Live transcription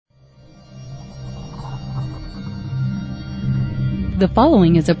The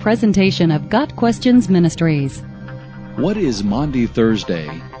following is a presentation of Got Questions Ministries. What is Maundy Thursday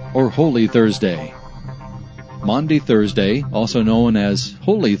or Holy Thursday? Maundy Thursday, also known as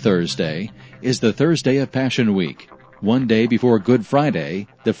Holy Thursday, is the Thursday of Passion Week, one day before Good Friday,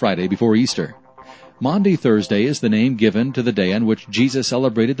 the Friday before Easter. Maundy Thursday is the name given to the day on which Jesus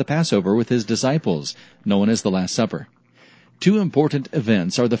celebrated the Passover with his disciples, known as the Last Supper. Two important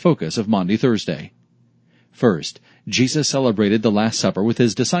events are the focus of Maundy Thursday. First, Jesus celebrated the Last Supper with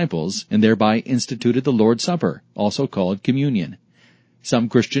his disciples and thereby instituted the Lord's Supper, also called communion. Some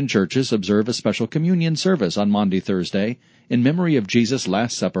Christian churches observe a special communion service on Maundy Thursday in memory of Jesus'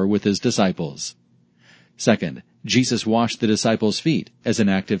 Last Supper with his disciples. Second, Jesus washed the disciples' feet as an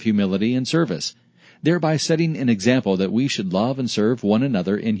act of humility and service, thereby setting an example that we should love and serve one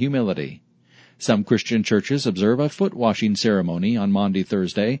another in humility. Some Christian churches observe a foot-washing ceremony on Maundy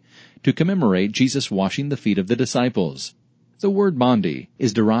Thursday to commemorate Jesus washing the feet of the disciples. The word Maundy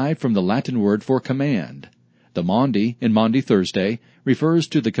is derived from the Latin word for command. The Maundy in Maundy Thursday refers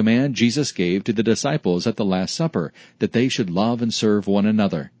to the command Jesus gave to the disciples at the Last Supper that they should love and serve one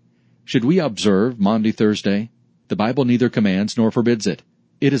another. Should we observe Maundy Thursday? The Bible neither commands nor forbids it.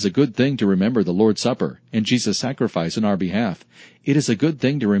 It is a good thing to remember the Lord's Supper and Jesus' sacrifice in our behalf. It is a good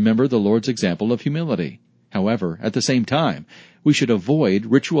thing to remember the Lord's example of humility. However, at the same time, we should avoid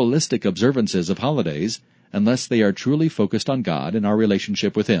ritualistic observances of holidays unless they are truly focused on God and our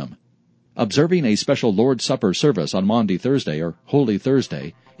relationship with Him. Observing a special Lord's Supper service on Maundy Thursday or Holy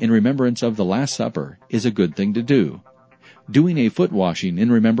Thursday in remembrance of the Last Supper is a good thing to do. Doing a foot washing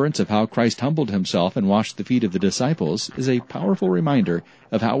in remembrance of how Christ humbled himself and washed the feet of the disciples is a powerful reminder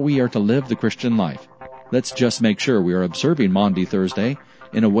of how we are to live the Christian life. Let's just make sure we are observing Maundy Thursday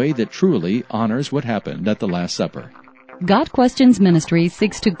in a way that truly honors what happened at the Last Supper. Got Questions Ministries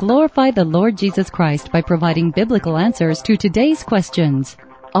seeks to glorify the Lord Jesus Christ by providing biblical answers to today's questions.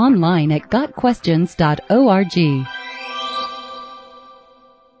 Online at gotquestions.org.